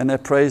 and they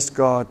praised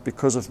God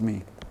because of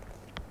me.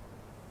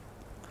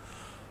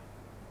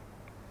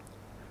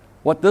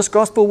 What this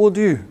gospel will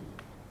do,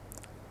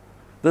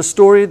 the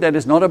story that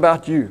is not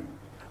about you,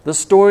 the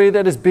story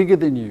that is bigger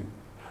than you,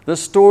 the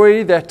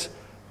story that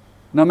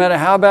no matter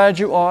how bad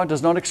you are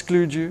does not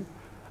exclude you,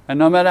 and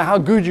no matter how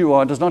good you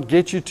are does not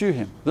get you to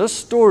Him. This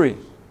story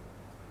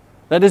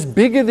that is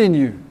bigger than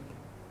you,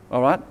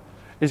 all right,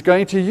 is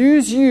going to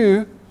use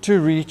you to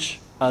reach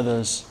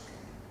others.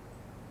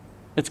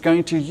 It's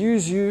going to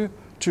use you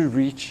to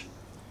reach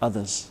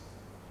others.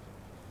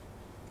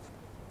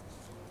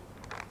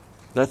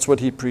 That's what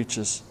he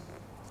preaches.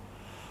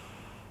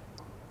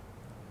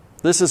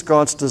 This is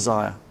God's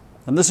desire.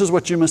 And this is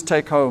what you must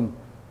take home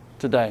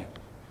today.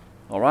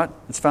 All right?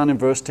 It's found in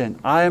verse 10.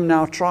 Am I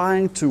now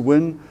trying to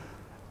win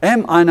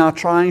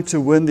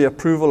the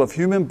approval of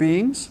human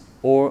beings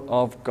or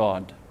of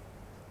God?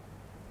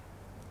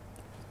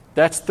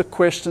 That's the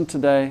question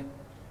today,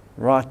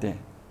 right there.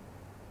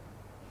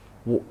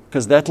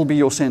 Because that'll be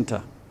your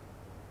center.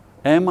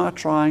 Am I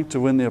trying to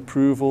win the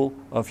approval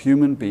of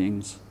human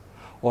beings,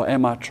 or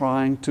am I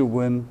trying to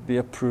win the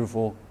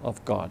approval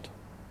of God?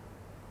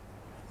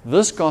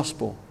 This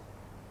gospel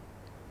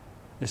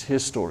is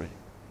His story.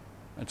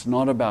 It's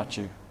not about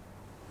you.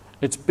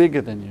 It's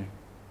bigger than you.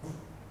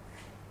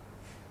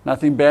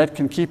 Nothing bad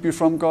can keep you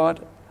from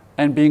God,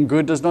 and being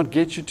good does not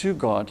get you to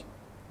God.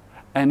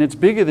 And it's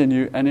bigger than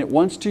you, and it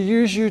wants to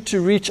use you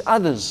to reach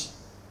others.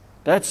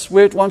 That's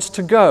where it wants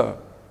to go.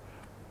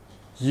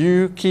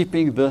 You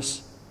keeping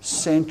this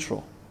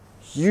central.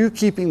 You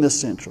keeping this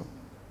central.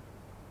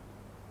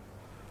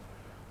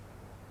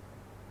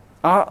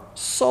 Our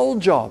sole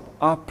job,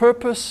 our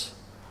purpose,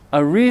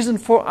 a reason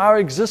for our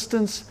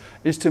existence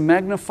is to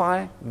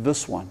magnify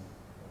this one.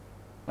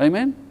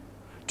 Amen?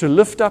 To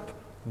lift up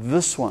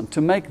this one. To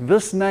make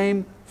this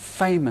name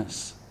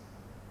famous.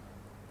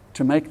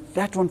 To make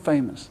that one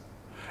famous.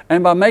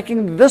 And by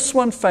making this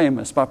one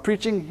famous, by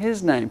preaching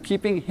His name,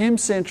 keeping Him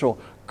central,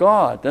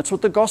 God, that's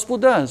what the gospel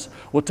does,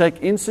 will take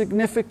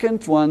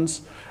insignificant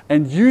ones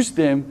and use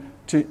them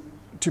to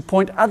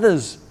point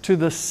others to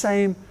the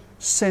same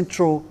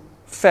central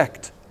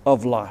fact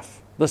of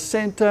life, the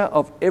center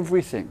of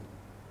everything.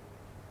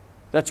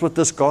 That's what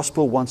this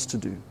gospel wants to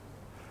do.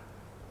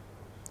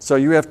 So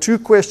you have two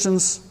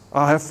questions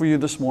I have for you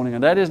this morning,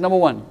 and that is, number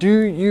one,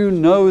 do you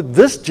know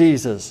this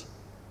Jesus?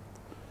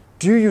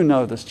 Do you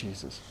know this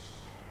Jesus?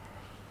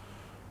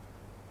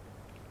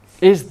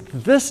 Is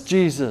this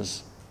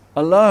Jesus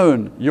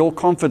alone your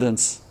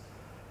confidence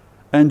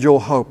and your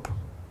hope?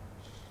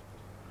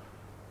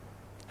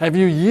 Have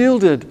you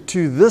yielded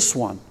to this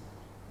one?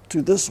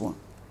 To this one?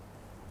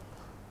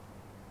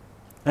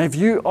 Have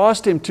you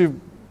asked Him to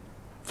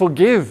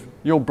forgive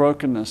your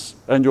brokenness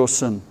and your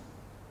sin?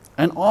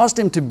 And asked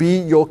Him to be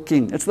your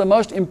King? It's the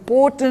most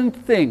important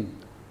thing,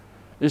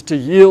 is to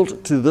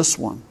yield to this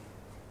one.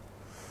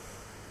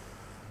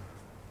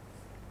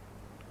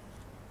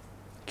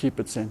 Keep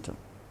it center.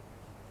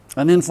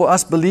 And then for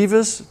us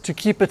believers, to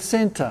keep it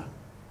center.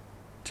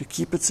 To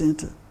keep it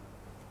center.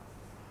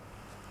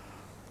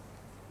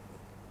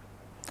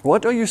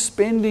 What are you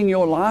spending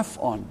your life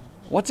on?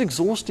 What's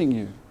exhausting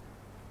you?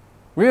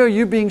 Where are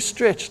you being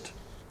stretched?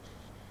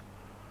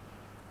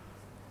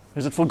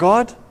 Is it for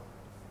God?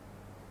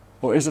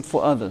 Or is it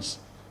for others?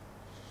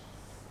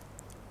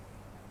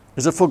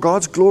 Is it for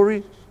God's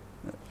glory?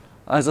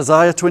 As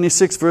Isaiah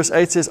 26 verse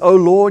 8 says, "O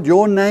Lord,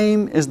 your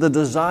name is the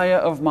desire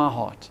of my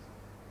heart."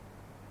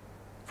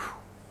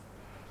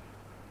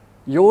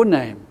 Your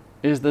name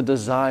is the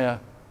desire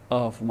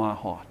of my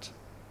heart.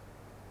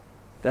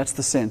 That's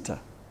the center.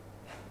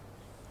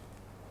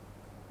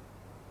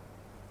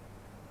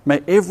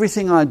 May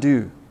everything I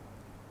do,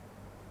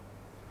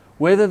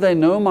 whether they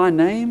know my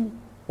name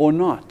or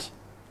not,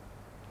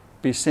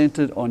 be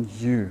centered on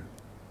you.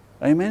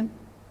 Amen?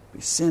 Be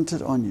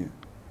centered on you.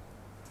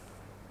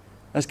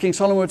 As King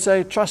Solomon would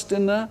say, trust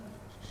in the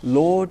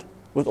Lord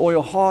with all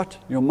your heart,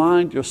 your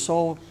mind, your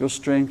soul, your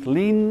strength.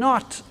 Lean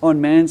not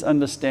on man's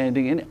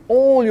understanding in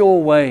all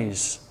your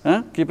ways.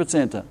 Keep it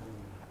center.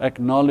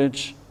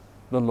 Acknowledge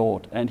the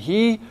Lord, and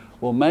He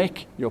will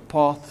make your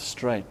path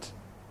straight.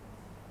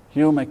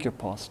 He'll make your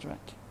path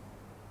straight.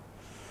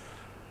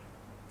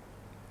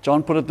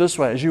 John put it this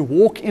way: as you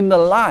walk in the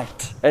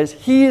light, as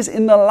He is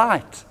in the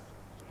light,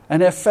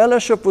 and have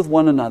fellowship with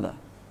one another,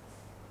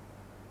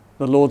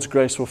 the Lord's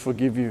grace will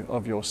forgive you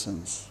of your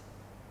sins.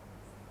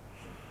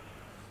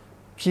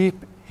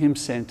 Keep Him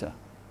center.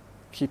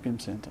 Keep Him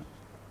center.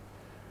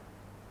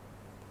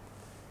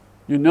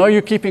 You know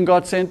you're keeping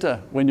God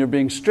center when you're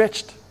being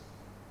stretched,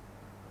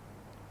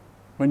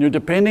 when you're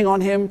depending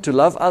on Him to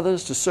love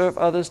others, to serve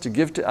others, to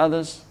give to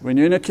others, when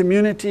you're in a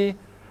community,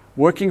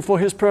 working for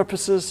His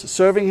purposes,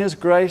 serving His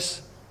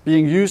grace,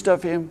 being used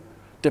of Him,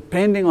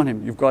 depending on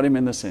Him. You've got Him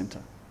in the center.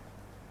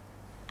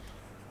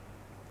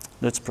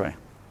 Let's pray.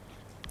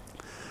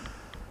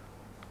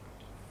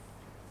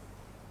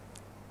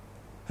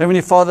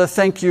 Heavenly Father,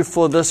 thank you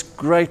for this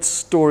great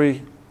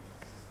story.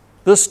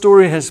 This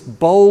story has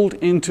bowled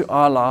into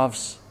our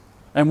lives,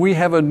 and we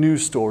have a new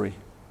story.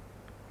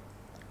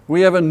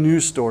 We have a new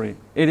story.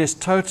 It has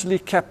totally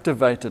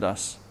captivated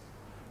us.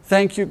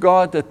 Thank you,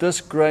 God, that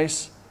this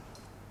grace,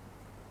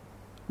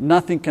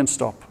 nothing can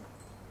stop.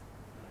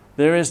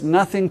 There is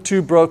nothing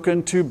too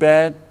broken, too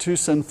bad, too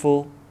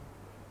sinful,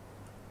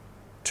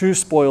 too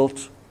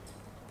spoilt.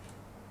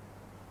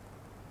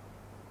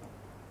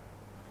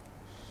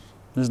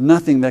 There's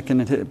nothing that can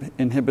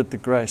inhibit the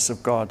grace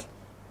of God.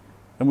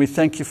 And we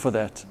thank you for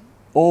that.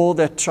 All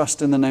that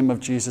trust in the name of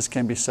Jesus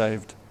can be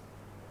saved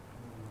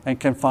and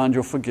can find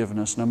your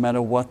forgiveness, no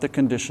matter what the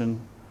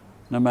condition,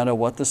 no matter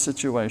what the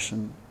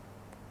situation,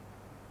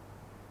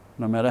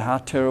 no matter how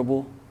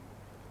terrible.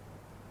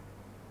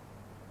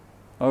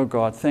 Oh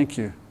God, thank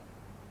you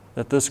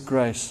that this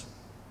grace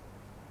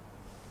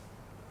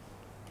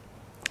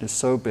is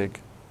so big.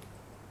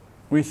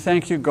 We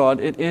thank you, God.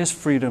 It is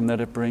freedom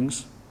that it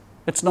brings.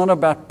 It's not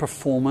about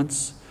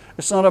performance.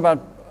 It's not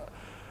about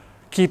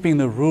keeping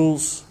the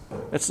rules.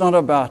 It's not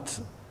about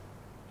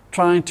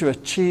trying to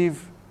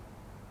achieve.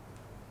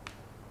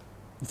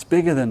 It's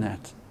bigger than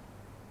that.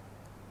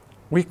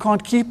 We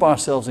can't keep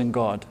ourselves in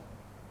God.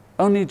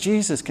 Only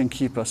Jesus can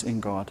keep us in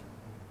God.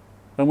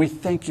 And we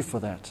thank you for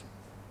that.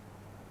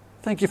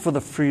 Thank you for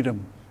the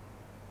freedom.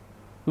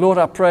 Lord,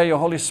 I pray your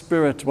Holy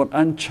Spirit will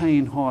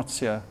unchain hearts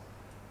here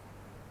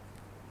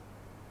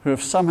who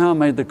have somehow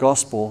made the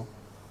gospel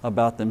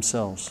about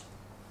themselves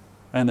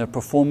and their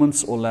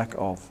performance or lack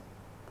of.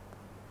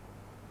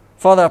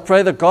 Father, I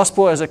pray the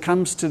gospel as it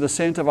comes to the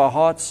center of our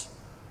hearts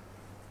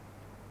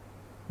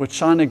would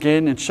shine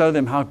again and show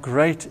them how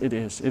great it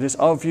is. It is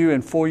of you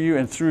and for you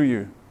and through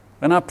you.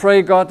 And I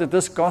pray, God, that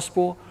this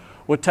gospel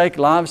would take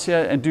lives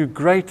here and do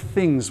great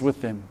things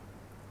with them.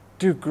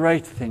 Do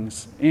great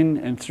things in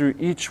and through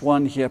each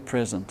one here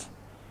present.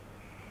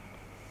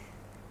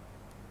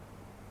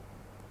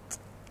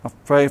 I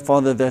pray,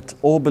 Father, that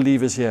all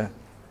believers here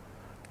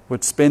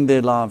would spend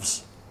their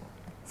lives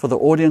for the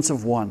audience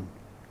of one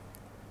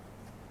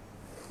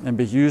and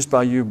be used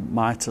by you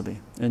mightily.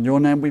 In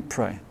your name we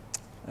pray.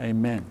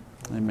 Amen.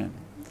 Amen.